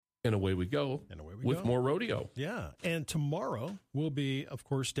And away we go. With more rodeo. Yeah. And tomorrow we'll be, of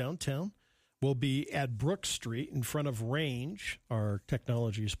course, downtown. We'll be at Brook Street in front of Range, our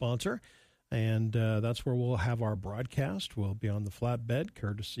technology sponsor. And that's where we'll have our broadcast. We'll be on the flatbed,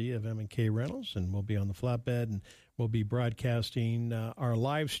 courtesy of M&K Rentals. And we'll be on the flatbed, and we'll be broadcasting our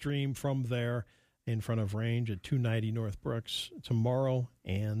live stream from there in front of Range at 290 North Brooks tomorrow.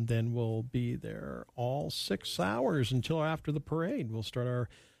 And then we'll be there all 6 hours until after the parade. We'll start our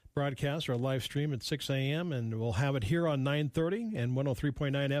broadcast, our live stream at 6 a.m., and we'll have it here on 930 and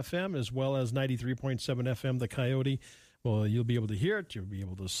 103.9 FM, as well as 93.7 FM, The Coyote. Well, you'll be able to hear it. You'll be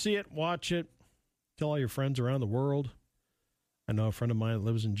able to see it, watch it, tell all your friends around the world. I know a friend of mine that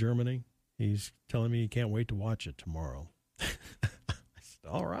lives in Germany. He's telling me he can't wait to watch it tomorrow. I said,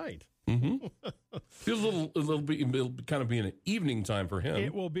 all right. Mm-hmm. Feels a little bit, it'll kind of be an evening time for him.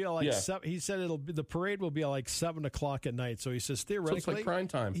 It will be like he said the parade will be like 7 o'clock at night. So he says theoretically, so it's like prime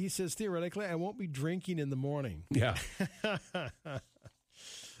time. He says theoretically, I won't be drinking in the morning. Yeah.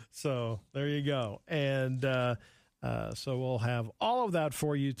 So there you go, and so we'll have all of that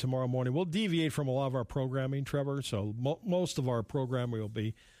for you tomorrow morning. We'll deviate from a lot of our programming, Trevor. So most of our programming will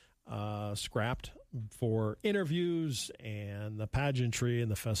be scrapped for interviews and the pageantry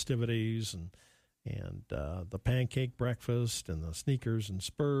and the festivities and the pancake breakfast and the sneakers and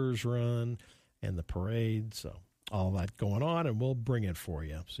spurs run and the parade. So all that going on, and we'll bring it for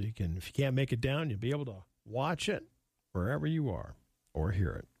you. So you can, if you can't make it down, you'll be able to watch it wherever you are or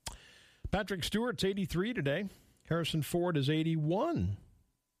hear it. Patrick Stewart's 83 today. Harrison Ford is 81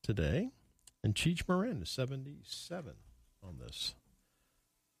 today. And Cheech Marin is 77 on this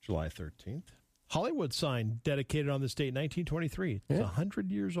July 13th. Hollywood sign dedicated on this date, 1923. It's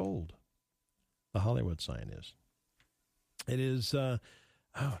 100 years old. The Hollywood sign is. It is, it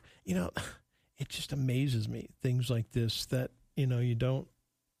just amazes me, things like this that, you don't,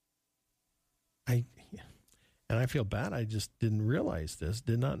 and I feel bad. I just didn't realize this,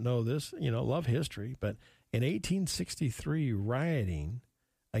 did not know this, love history. But in 1863, rioting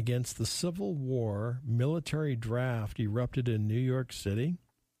against the Civil War military draft erupted in New York City.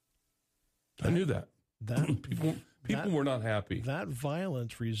 I knew that. People were not happy. That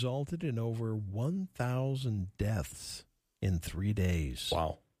violence resulted in over 1,000 deaths in 3 days.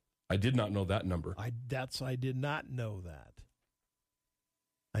 Wow. I did not know that number. I did not know that.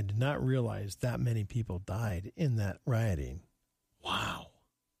 I did not realize that many people died in that rioting. Wow.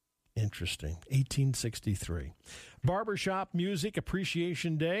 Interesting. 1863. Barbershop Music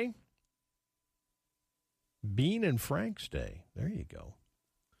Appreciation Day. Bean and Frank's Day. There you go.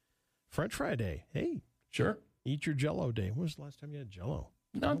 French Fry Day. Hey. Sure. Eat your Jell-O Day. When was the last time you had Jell-O?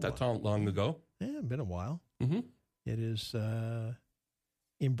 Not that long ago. Yeah, been a while. Mm-hmm. It is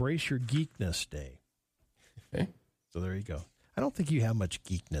Embrace Your Geekness Day. Okay. So there you go. I don't think you have much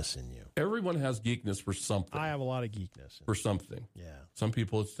geekness in you. Everyone has geekness for something. I have a lot of geekness. For something. Yeah. Some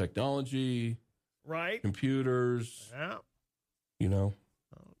people it's technology. Right. Computers. Yeah.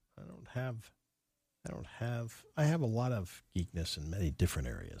 I have a lot of geekness in many different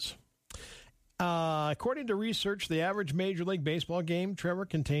areas. According to research, the average Major League Baseball game, Trevor,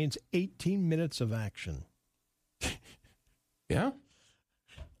 contains 18 minutes of action. Yeah?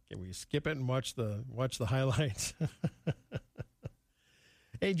 Can we skip it and watch the highlights?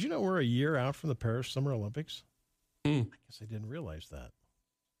 Hey, do you know we're a year out from the Paris Summer Olympics? I guess I didn't realize that.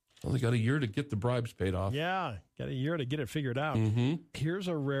 Well, they got a year to get the bribes paid off. Yeah, got a year to get it figured out. Mm-hmm. Here's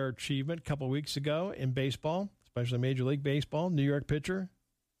a rare achievement a couple of weeks ago in baseball, especially Major League Baseball. New York pitcher,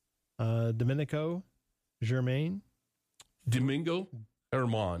 Domingo Germain. Domingo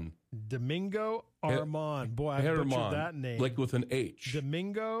Germán. Domingo Armand. Boy, I butchered that name. Like with an H.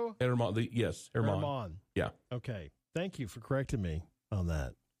 Domingo Germán. Yes, Germán. Yeah. Okay. Thank you for correcting me on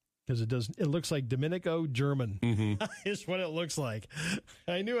that. Because it looks like Domenico German is what it looks like.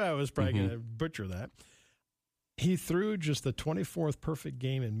 I knew I was probably going to butcher that. He threw just the 24th perfect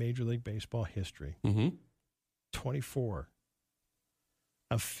game in Major League Baseball history. 24.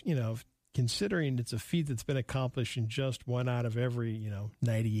 Considering it's a feat that's been accomplished in just one out of every,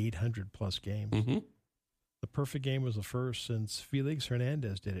 9,800 plus games. The perfect game was the first since Felix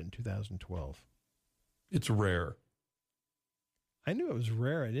Hernandez did it in 2012. It's rare. I knew it was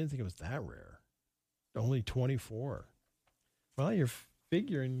rare. I didn't think it was that rare. Only 24. Well, you're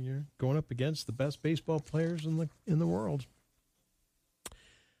figuring you're going up against the best baseball players in the world.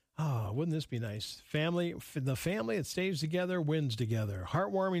 Oh, wouldn't this be nice? The family that stays together wins together.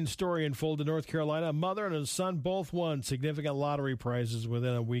 Heartwarming story unfolded in North Carolina. A mother and a son both won significant lottery prizes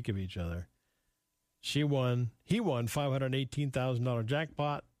within a week of each other. He won $518,000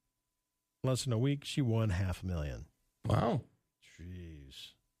 jackpot. Less than a week, she won $500,000. Wow. Jeez.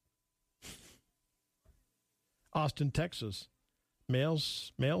 Austin, Texas. Mail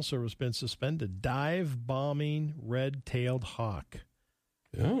service been suspended. Dive bombing red-tailed hawk.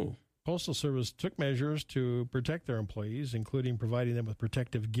 Oh. Postal Service took measures to protect their employees, including providing them with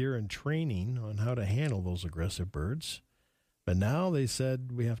protective gear and training on how to handle those aggressive birds. But now they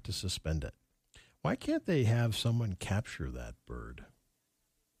said we have to suspend it. Why can't they have someone capture that bird?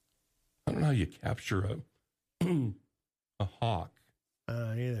 I don't know how you capture a hawk.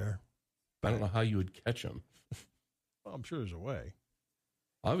 Either. I don't know how you would catch him. Well, I'm sure there's a way.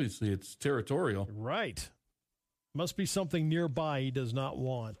 Obviously, it's territorial. Right. Must be something nearby he does not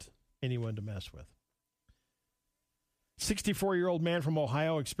want anyone to mess with. 64-year-old man from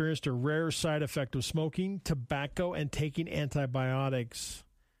Ohio experienced a rare side effect of smoking, tobacco, and taking antibiotics.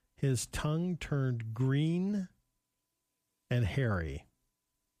 His tongue turned green and hairy.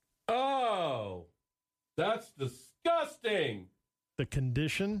 Oh, that's disgusting. The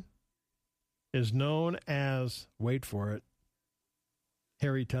condition is known as, wait for it,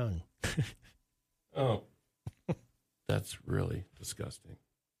 hairy tongue. Oh, that's really disgusting.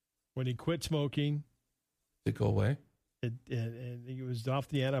 When he quit smoking, Did it go away? and he was off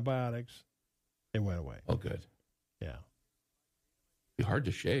the antibiotics, it went away. Oh, good. Yeah. Be hard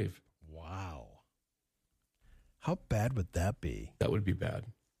to shave. Wow. How bad would that be? That would be bad.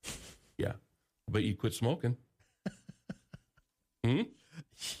 Yeah. But you quit smoking. Hmm?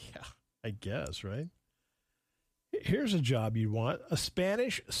 Yeah, I guess, right? Here's a job you'd want. A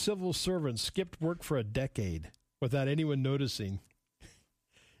Spanish civil servant skipped work for a decade without anyone noticing.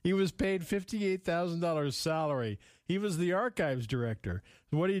 He was paid $58,000 salary. He was the archives director.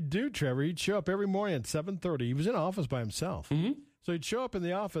 So what he'd do, Trevor, he'd show up every morning at 7:30. He was in office by himself. Mm-hmm. So he'd show up in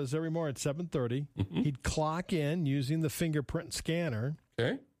the office every morning at 7:30. Mm-hmm. He'd clock in using the fingerprint scanner.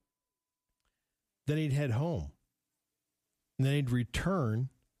 Okay. Then he'd head home. And then he'd return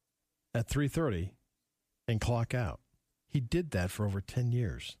at 3:30 and clock out. He did that for over 10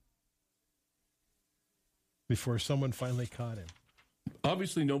 years before someone finally caught him.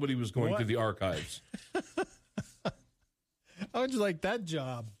 Obviously, nobody was going What? to the archives. How would you like that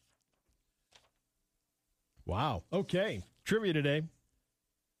job? Wow. Okay. Trivia today.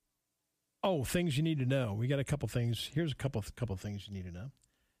 Oh, things you need to know. We got a couple things. Here's a couple things you need to know.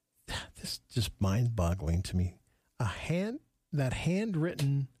 This is just mind-boggling to me. That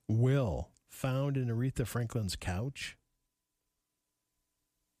handwritten will found in Aretha Franklin's couch.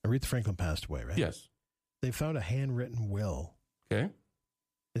 Aretha Franklin passed away, right? Yes. They found a handwritten will. Okay.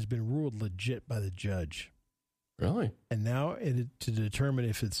 It's been ruled legit by the judge. Really? And now to determine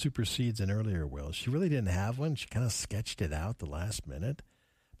if it supersedes an earlier will. She really didn't have one. She kind of sketched it out the last minute.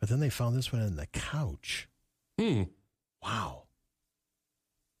 But then they found this one in the couch. Wow.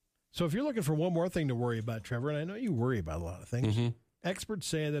 So if you're looking for one more thing to worry about, Trevor, and I know you worry about a lot of things, experts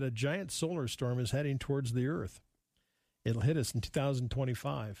say that a giant solar storm is heading towards the Earth. It'll hit us in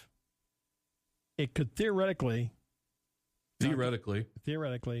 2025. It could theoretically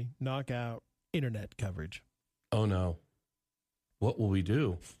knock out internet coverage. Oh, no. What will we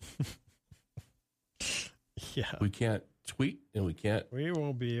do? Yeah. We can't tweet and we can't We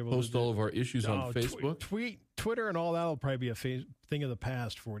won't be able post to all of our issues on Facebook. Twitter and all that will probably be a thing of the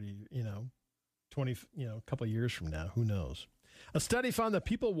past 20, a couple of years from now. Who knows? A study found that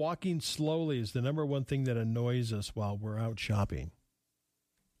people walking slowly is the number one thing that annoys us while we're out shopping.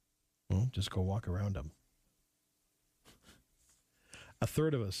 Well, just go walk around them. A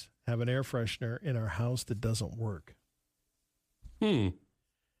third of us have an air freshener in our house that doesn't work. 60%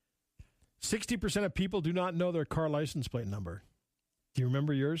 of people do not know their car license plate number. Do you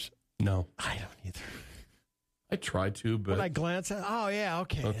remember yours? No. I don't either. I tried to, but When I glance at, oh, yeah,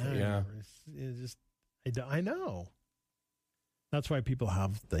 okay. Okay, yeah. I know. That's why people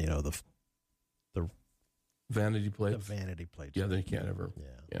have the vanity plates. The vanity plates. Yeah, they can't ever.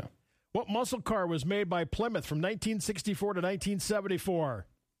 Yeah. What muscle car was made by Plymouth from 1964 to 1974?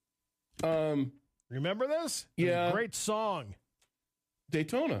 Remember this? It was Yeah. a great song.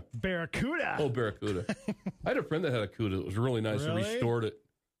 Daytona. Barracuda. Oh, Barracuda. I had a friend that had a Cuda. It was really nice. Really? He restored it.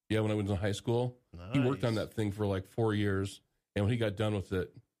 Yeah, when I was in high school. Nice. He worked on that thing for like 4 years. And when he got done with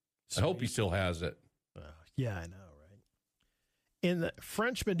it, I hope he Sweet. still has it. Yeah, I know, right? In the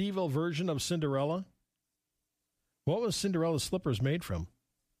French medieval version of Cinderella, what was Cinderella's slippers made from?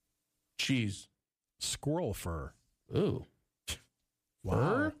 Cheese. Squirrel fur. Ooh. Wow.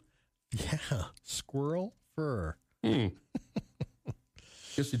 Fur? Yeah, squirrel fur. Guess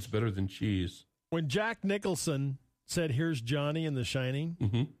it's better than cheese. When Jack Nicholson said, "Here's Johnny in The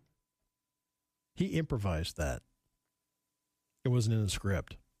Shining," he improvised that. It wasn't in the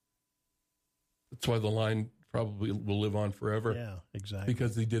script. That's why the line probably will live on forever. Yeah, exactly.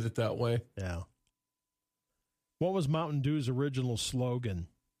 Because they did it that way. Yeah. What was Mountain Dew's original slogan?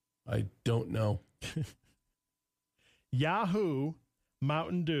 I don't know. Yahoo,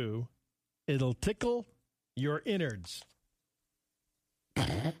 Mountain Dew, it'll tickle your innards.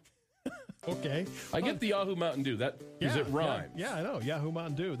 Okay. I get the Yahoo Mountain Dew. That because it rhymes. Yeah, I know. Yahoo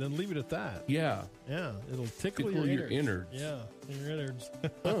Mountain Dew. Then leave it at that. Yeah. Yeah, it'll tickle Your your innards. innards. Yeah, your innards.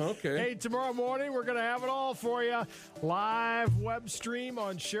 Oh, okay. Hey, tomorrow morning we're going to have it all for you. Live web stream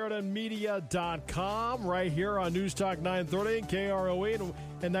on SheridanMedia.com right here on News Talk 930 and KROE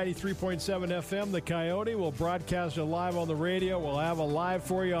and 93.7 FM. The Coyote will broadcast it live on the radio. We'll have it live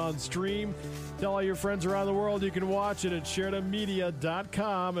for you on stream. Tell all your friends around the world you can watch it at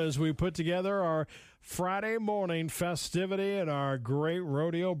SheridanMedia.com as we put together our Friday morning festivity and our great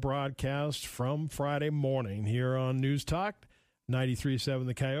rodeo broadcast from Friday morning here on News Talk 93.7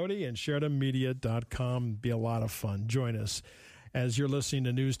 The Coyote and SheridanMedia.com. Be a lot of fun. Join us as you're listening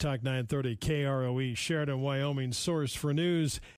to News Talk 930 KROE, Sheridan, Wyoming's source for news